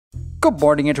Good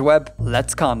morning, interweb.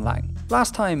 Let's conlang.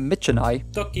 Last time, Mitch and I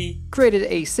created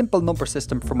a simple number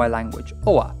system for my language,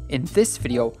 OA. In this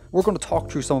video, we're going to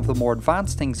talk through some of the more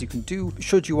advanced things you can do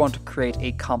should you want to create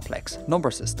a complex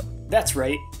number system. That's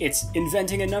right, it's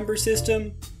inventing a number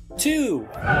system 2.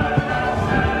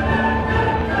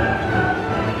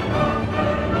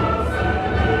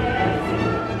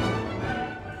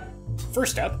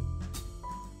 First up,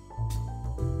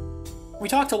 we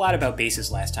talked a lot about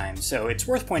bases last time, so it's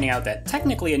worth pointing out that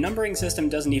technically a numbering system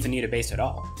doesn't even need a base at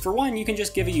all. For one, you can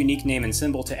just give a unique name and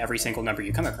symbol to every single number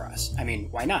you come across. I mean,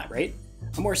 why not, right?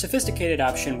 A more sophisticated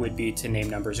option would be to name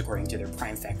numbers according to their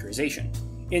prime factorization.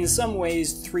 In some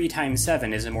ways, 3 times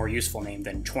 7 is a more useful name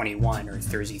than 21 or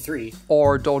 33.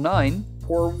 Or do 9.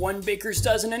 Or 1 baker's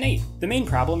dozen and 8. The main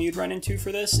problem you'd run into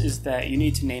for this is that you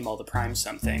need to name all the primes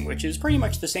something, which is pretty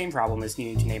much the same problem as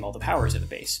needing to name all the powers of a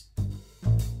base.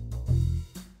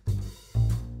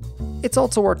 It's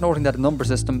also worth noting that a number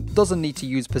system doesn't need to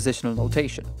use positional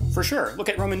notation. For sure, look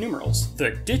at Roman numerals. The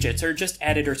digits are just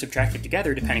added or subtracted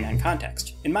together depending on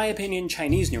context. In my opinion,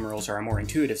 Chinese numerals are a more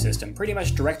intuitive system, pretty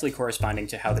much directly corresponding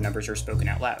to how the numbers are spoken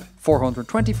out loud.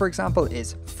 420, for example,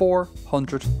 is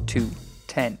 400 to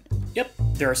 10. Yep,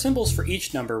 there are symbols for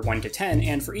each number 1 to 10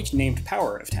 and for each named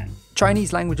power of 10.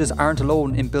 Chinese languages aren't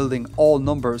alone in building all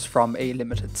numbers from a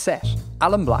limited set.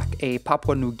 Alan Black, a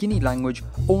Papua New Guinea language,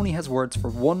 only has words for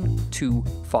 1, 2,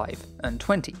 5 and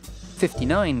 20.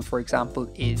 59, for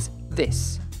example, is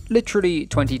this. Literally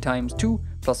 20 times 2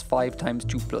 plus 5 times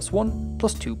 2 plus 1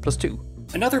 plus 2 plus 2.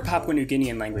 Another Papua New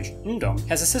Guinean language, Ndom,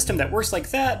 has a system that works like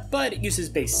that, but it uses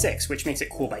base 6, which makes it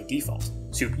cool by default.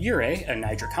 Sup-Yure, a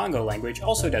Niger-Congo language,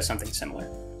 also does something similar.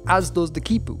 As does the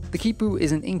Kipu. The Kipu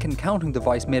is an ink and counting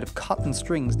device made of cotton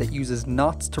strings that uses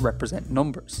knots to represent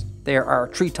numbers. There are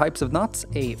 3 types of knots: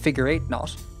 a figure 8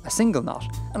 knot, a single knot,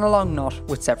 and a long knot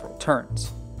with several turns.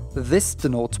 This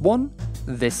denotes 1,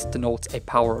 this denotes a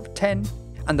power of 10,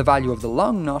 and the value of the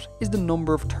long knot is the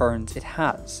number of turns it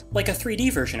has. Like a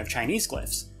 3D version of Chinese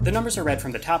glyphs. The numbers are read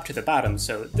from the top to the bottom,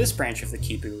 so this branch of the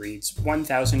Kipu reads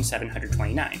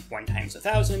 1729, 1 times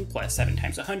 1000, plus 7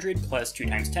 times 100, plus 2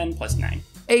 times 10, plus 9.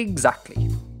 Exactly.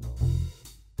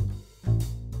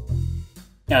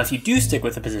 Now if you do stick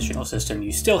with the positional system,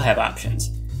 you still have options.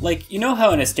 Like, you know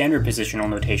how in a standard positional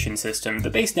notation system,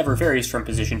 the base never varies from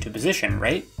position to position,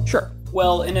 right? Sure.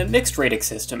 Well, in a mixed radix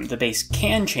system, the base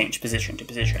can change position to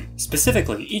position.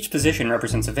 Specifically, each position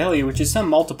represents a value which is some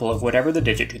multiple of whatever the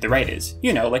digit to the right is.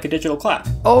 You know, like a digital clock.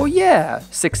 Oh yeah!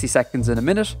 60 seconds in a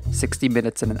minute, 60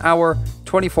 minutes in an hour,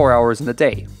 24 hours in a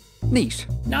day. Neat.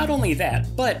 Not only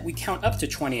that, but we count up to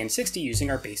 20 and 60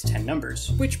 using our base 10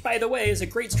 numbers, which, by the way, is a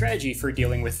great strategy for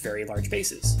dealing with very large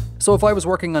bases. So if I was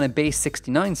working on a base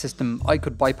 69 system, I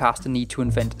could bypass the need to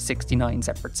invent 69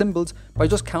 separate symbols by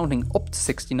just counting up to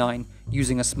 69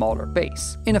 using a smaller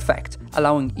base, in effect,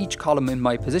 allowing each column in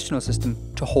my positional system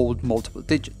to hold multiple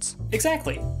digits.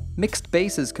 Exactly. Mixed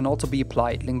bases can also be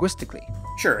applied linguistically.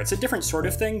 Sure, it's a different sort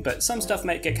of thing, but some stuff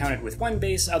might get counted with one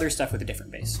base, other stuff with a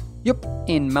different base. Yup,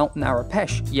 in Mountain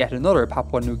Arapesh, yet another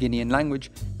Papua New Guinean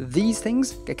language, these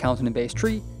things get counted in base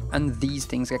 3, and these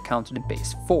things get counted in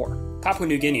base 4. Papua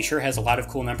New Guinea sure has a lot of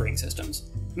cool numbering systems.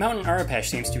 Mountain Arapesh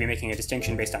seems to be making a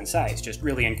distinction based on size, just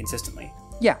really inconsistently.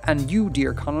 Yeah, and you,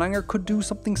 dear conlanger, could do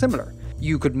something similar.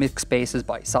 You could mix bases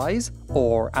by size,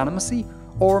 or animacy,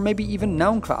 or maybe even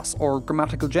noun class or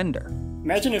grammatical gender.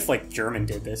 Imagine if, like, German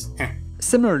did this.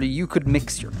 Similarly, you could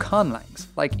mix your conlangs.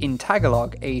 Like in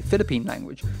Tagalog, a Philippine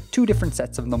language, 2 different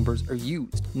sets of numbers are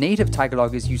used. Native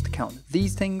Tagalog is used to count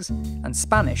these things, and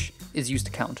Spanish is used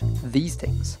to count these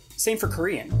things. Same for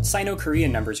Korean.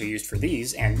 Sino-Korean numbers are used for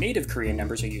these, and native Korean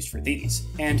numbers are used for these.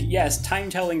 And yes,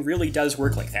 time-telling really does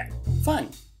work like that. Fun!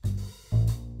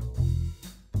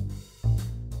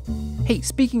 Hey,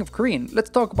 speaking of Korean, let's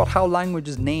talk about how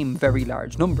languages name very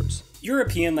large numbers.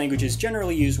 European languages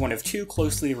generally use one of 2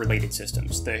 closely related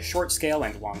systems, the short scale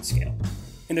and long scale.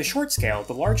 In the short scale,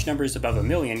 the large numbers above a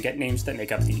million get names that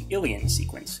make up the Illion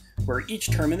sequence, where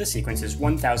each term in the sequence is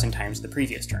 1,000 times the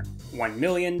previous term. 1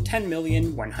 million, 10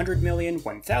 million, 100 million,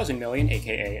 1,000 million,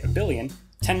 aka a billion,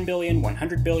 10 billion,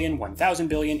 100 billion, 1,000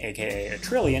 billion, aka a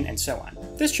trillion, and so on.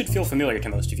 This should feel familiar to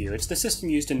most of you, it's the system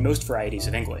used in most varieties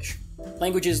of English.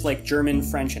 Languages like German,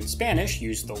 French, and Spanish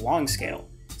use the long scale.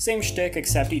 Same shtick,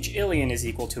 except each illion is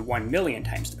equal to 1 million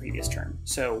times the previous term.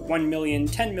 So 1 million,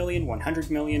 10 million, 100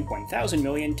 million, 1,000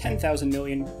 million, 10,000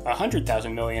 million,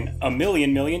 100,000 million, a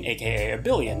million million, aka a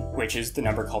billion, which is the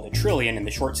number called a trillion in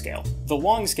the short scale. The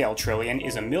long scale trillion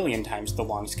is a million times the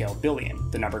long scale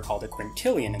billion, the number called a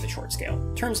quintillion in the short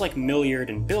scale. Terms like milliard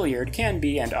and billiard can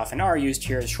be, and often are, used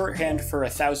here as shorthand for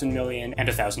 1,000 million and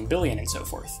 1,000 billion and so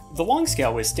forth. The long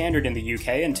scale was standard in the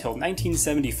UK until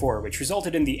 1974, which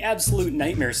resulted in the absolute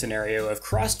nightmare scenario of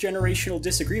cross-generational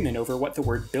disagreement over what the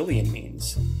word billion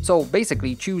means. So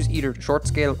basically, choose either the short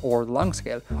scale or the long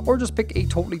scale, or just pick a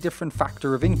totally different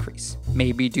factor of increase.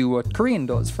 Maybe do what Korean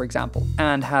does, for example,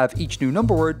 and have each new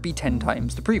number word be 10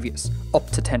 times the previous, up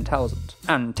to 10,000,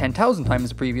 and 10,000 times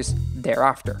the previous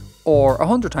thereafter. Or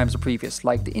 100 times the previous,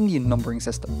 like the Indian numbering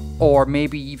system. Or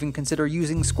maybe even consider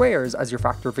using squares as your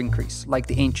factor of increase, like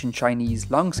the ancient Chinese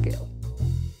long scale.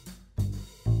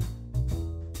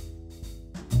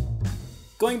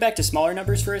 Going back to smaller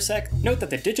numbers for a sec, note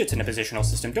that the digits in a positional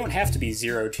system don't have to be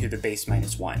 0 to the base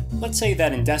minus 1. Let's say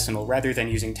that in decimal, rather than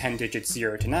using 10 digits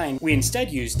 0 to 9, we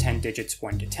instead use 10 digits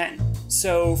 1 to 10.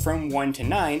 So from 1 to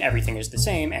 9, everything is the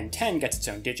same, and 10 gets its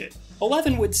own digit.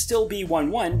 11 would still be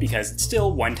 1, 1, because it's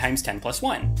still 1 times 10 plus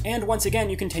 1. And once again,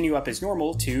 you continue up as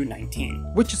normal to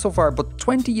 19. Which is so far, but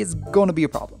 20 is gonna be a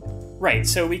problem. Right,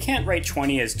 so we can't write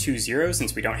 20 as 2 zeros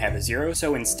since we don't have a 0,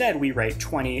 so instead we write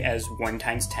 20 as 1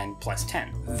 times 10 plus 10.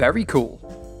 Very cool.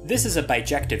 This is a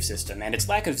bijective system, and its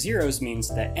lack of zeros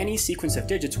means that any sequence of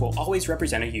digits will always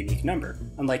represent a unique number,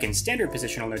 unlike in standard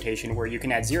positional notation where you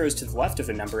can add zeros to the left of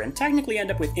a number and technically end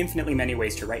up with infinitely many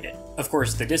ways to write it. Of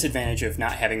course, the disadvantage of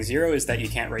not having 0 is that you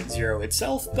can't write 0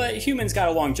 itself, but humans got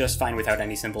along just fine without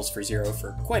any symbols for 0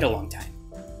 for quite a long time.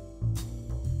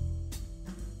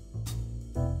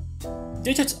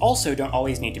 Digits also don't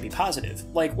always need to be positive.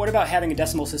 Like, what about having a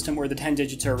decimal system where the 10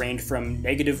 digits are ranged from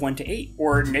 -1 to 8,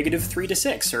 or -3 to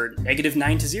 6, or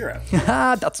 -9 to 0?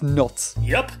 Haha, that's nuts.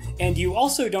 Yup, and you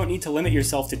also don't need to limit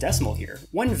yourself to decimal here.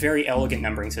 One very elegant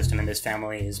numbering system in this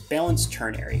family is balanced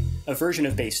ternary, a version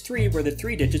of base 3 where the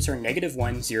 3 digits are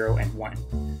 -1, 0, and 1.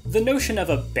 The notion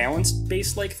of a balanced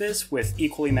base like this, with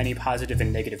equally many positive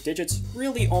and negative digits,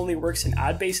 really only works in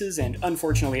odd bases, and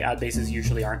unfortunately odd bases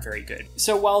usually aren't very good.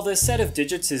 So while the set of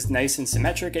digits is nice and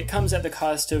symmetric, it comes at the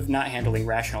cost of not handling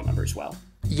rational numbers well.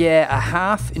 Yeah, a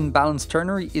half in balanced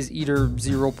ternary is either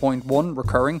 0.1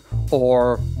 recurring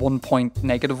or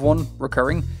 1.-1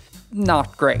 recurring.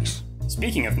 Not great.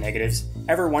 Speaking of negatives,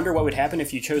 ever wonder what would happen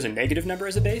if you chose a negative number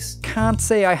as a base? Can't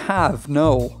say I have,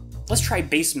 no. Let's try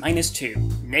base -2,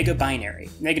 negabinary.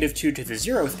 -2 to the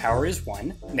 0th power is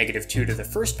 1, -2 to the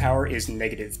 1st power is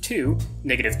 -2,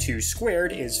 -2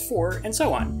 squared is 4, and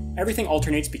so on. Everything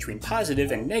alternates between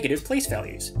positive and negative place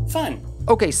values. Fun!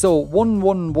 Okay, so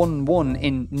 1111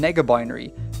 in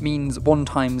negabinary means 1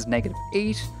 times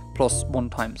 -8, plus 1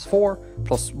 times 4,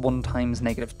 plus 1 times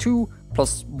 -2,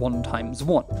 plus 1 times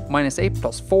 1. -8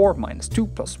 plus 4 minus 2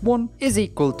 plus 1 is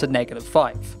equal to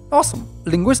 -5. Awesome!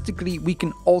 Linguistically, we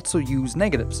can also use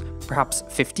negatives. Perhaps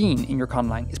 15 in your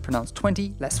Conlang is pronounced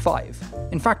 20 less 5.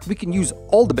 In fact, we can use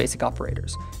all the basic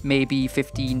operators. Maybe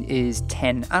 15 is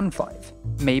 10 and 5.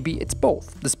 Maybe it's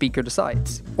both, the speaker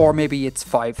decides. Or maybe it's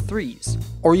 5 threes.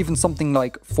 Or even something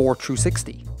like 4 through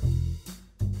 60.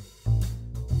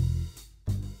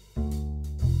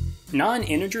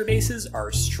 Non-integer bases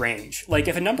are strange. Like,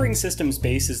 if a numbering system's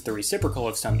base is the reciprocal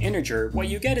of some integer, what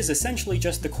you get is essentially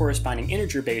just the corresponding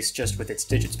integer base just with its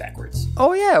digits backwards.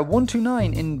 Oh yeah,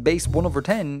 129 in base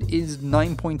 1/10 is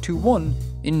 9.21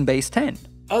 in base 10.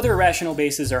 Other rational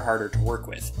bases are harder to work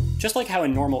with. Just like how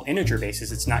in normal integer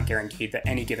bases it's not guaranteed that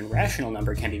any given rational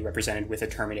number can be represented with a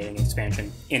terminating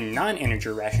expansion, in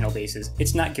non-integer rational bases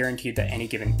it's not guaranteed that any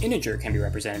given integer can be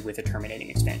represented with a terminating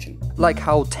expansion. Like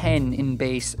how 10 in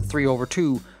base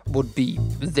 3/2 would be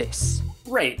this.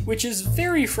 Right, which is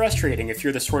very frustrating if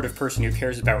you're the sort of person who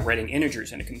cares about writing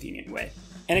integers in a convenient way.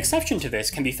 An exception to this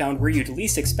can be found where you'd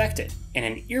least expect it, in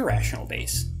an irrational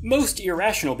base. Most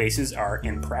irrational bases are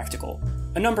impractical.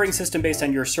 A numbering system based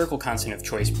on your circle constant of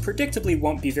choice predictably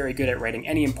won't be very good at writing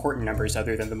any important numbers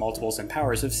other than the multiples and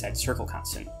powers of said circle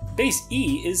constant. Base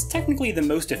E is technically the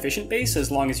most efficient base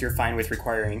as long as you're fine with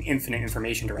requiring infinite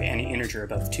information to write any integer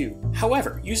above 2.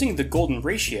 However, using the golden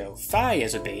ratio, phi,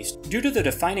 as a base, due to the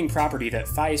defining property that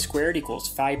phi squared equals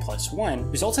phi plus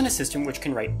 1, results in a system which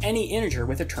can write any integer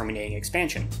with a terminating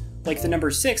expansion. Like the number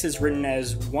 6 is written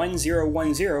as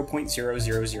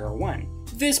 1010.0001.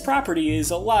 This property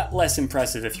is a lot less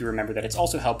impressive if you remember that it's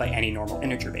also held by any normal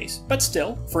integer base. But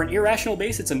still, for an irrational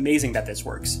base, it's amazing that this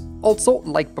works. Also,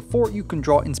 like before, you can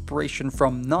draw inspiration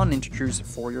from non-integers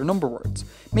for your number words.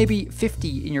 Maybe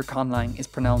 50 in your Conlang is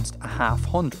pronounced a half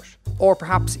hundred, or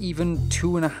perhaps even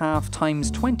 2.5 times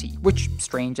 20, which,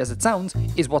 strange as it sounds,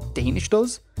 is what Danish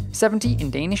does. 70 in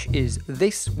Danish is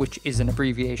this, which is an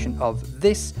abbreviation of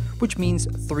this, which means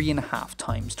 3.5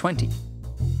 times 20.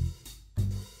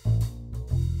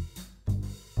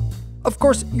 Of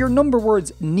course, your number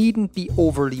words needn't be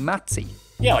overly mathsy.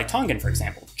 Yeah, like Tongan, for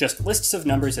example. Just lists of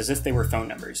numbers as if they were phone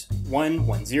numbers.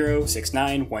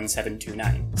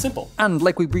 110691729. Simple. And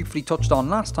like we briefly touched on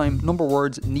last time, number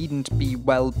words needn't be,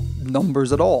 well,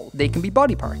 numbers at all. They can be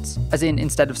body parts. As in,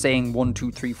 instead of saying 1,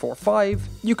 2, 3, 4, 5,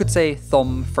 you could say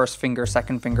thumb, first finger,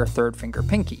 second finger, third finger,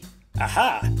 pinky.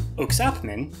 Aha!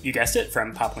 Oksapmin, you guessed it,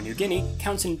 from Papua New Guinea,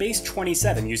 counts in base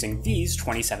 27 using these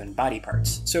 27 body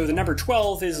parts. So the number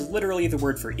 12 is literally the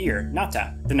word for ear,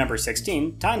 nata. The number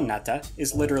 16, tan nata,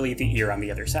 is literally the ear on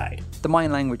the other side. The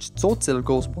Mayan language Tzotzil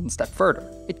goes one step further.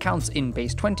 It counts in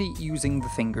base 20 using the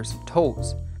fingers and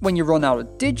toes. When you run out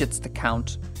of digits to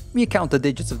count, you count the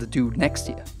digits of the dude next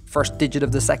to you. First digit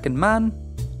of the second man,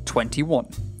 21.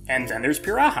 And then there's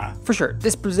Piraha. For sure,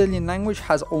 this Brazilian language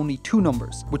has only 2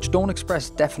 numbers, which don't express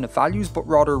definite values but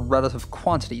rather relative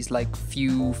quantities like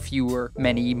few, fewer,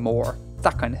 many, more,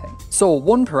 that kind of thing. So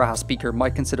one Piraha speaker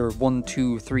might consider 1,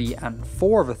 2, 3 and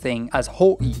 4 of a thing as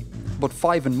ho'i, but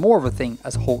 5 and more of a thing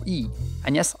as ho'i.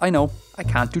 And yes, I know, I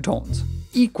can't do tones.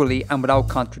 Equally, and without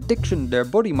contradiction, their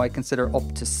buddy might consider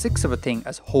up to 6 of a thing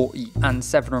as ho'i, and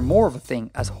 7 or more of a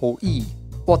thing as ho'i.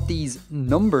 What these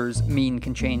numbers mean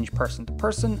can change person to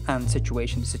person and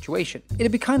situation to situation.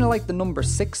 It'd be kind of like the number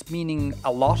 6 meaning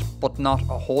a lot but not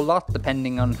a whole lot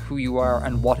depending on who you are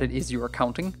and what it is you are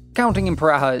counting. Counting in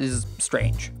Piraha is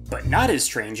strange. But not as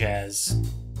strange as...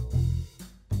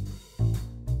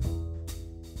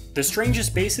 The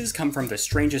strangest bases come from the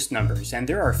strangest numbers, and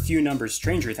there are few numbers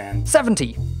stranger than...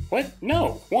 70! What?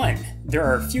 No, 1. There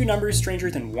are few numbers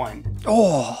stranger than 1.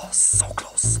 Oh, so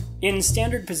close. In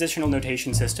standard positional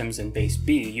notation systems in base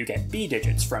B, you get B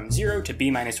digits from 0 to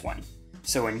B-1.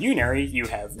 So in unary, you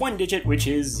have 1 digit, which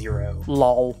is 0.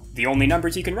 Lol. The only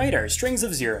numbers you can write are strings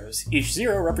of zeros. Each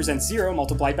 0 represents 0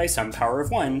 multiplied by some power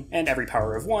of 1, and every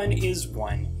power of 1 is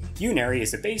 1. Unary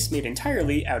is a base made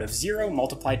entirely out of 0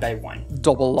 multiplied by 1.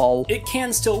 Double lol. It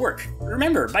can still work.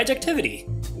 Remember, bijectivity.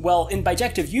 Well, in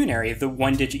bijective unary, the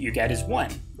 1 digit you get is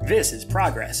 1. This is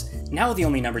progress. Now the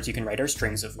only numbers you can write are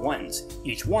strings of 1s.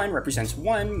 Each 1 represents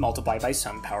 1 multiplied by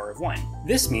some power of 1.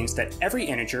 This means that every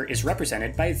integer is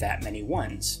represented by that many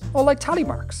 1s. Oh, like tally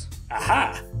marks.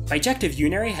 Aha! Bijective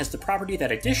unary has the property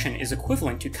that addition is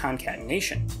equivalent to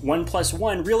concatenation. 1 plus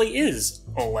 1 really is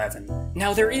 11.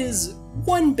 Now there is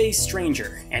one base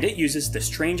stranger, and it uses the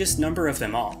strangest number of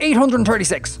them all.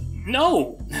 836.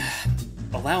 No!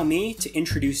 Allow me to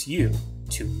introduce you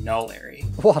to nerd-ery.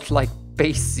 What, like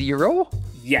base 0?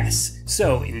 Yes.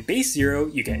 So in base 0,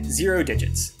 you get 0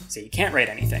 digits, so you can't write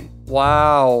anything.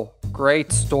 Wow.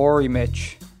 Great story,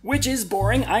 Mitch. Which is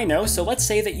boring, I know, so let's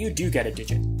say that you do get a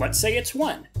digit. Let's say it's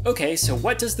 1. Okay, so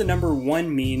what does the number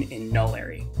 1 mean in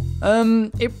nerd-ery?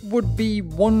 It would be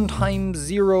 1 times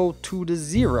 0 to the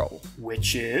 0.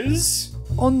 Which is...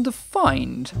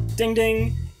 undefined. Ding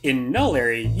ding. In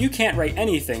nerd-ery, you can't write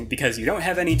anything because you don't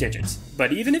have any digits.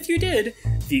 But even if you did,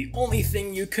 the only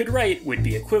thing you could write would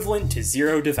be equivalent to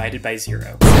 0 divided by 0.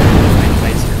 0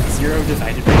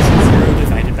 divided by 0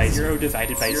 divided by 0 divided by 0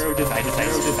 divided by 0 divided by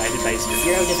 0 divided by 0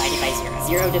 0 divided by 0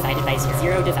 0 divided by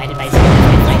 0 divided by 0 divided by 0 0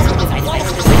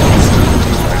 divided by 0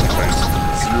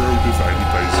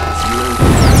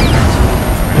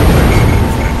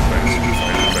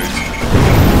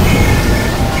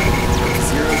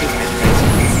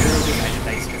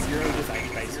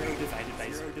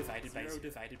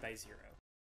 divided by 0.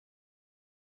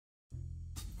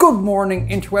 Good morning,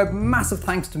 interweb. Massive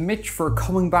thanks to Mitch for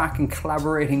coming back and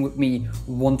collaborating with me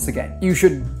once again. You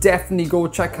should definitely go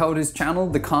check out his channel,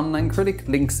 the Conlang Critic,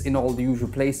 links in all the usual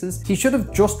places. He should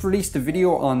have just released a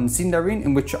video on Sindarin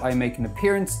in which I make an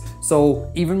appearance,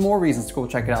 so even more reasons to go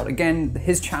check it out. Again,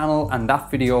 his channel and that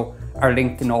video are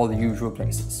linked in all the usual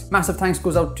places. Massive thanks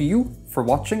goes out to you for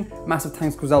watching. Massive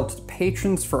thanks goes out to the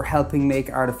patrons for helping make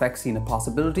Artifexian a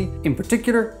possibility. In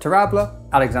particular, Terrablae,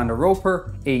 Alexander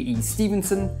Roper, A.E.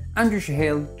 Stephenson, P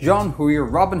Chehayl, John Hooyer,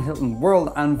 Robin Hilton,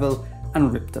 World Anvil, and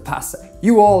Ripta Pasay.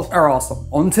 You all are awesome.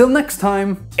 Until next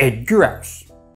time, Edgar out.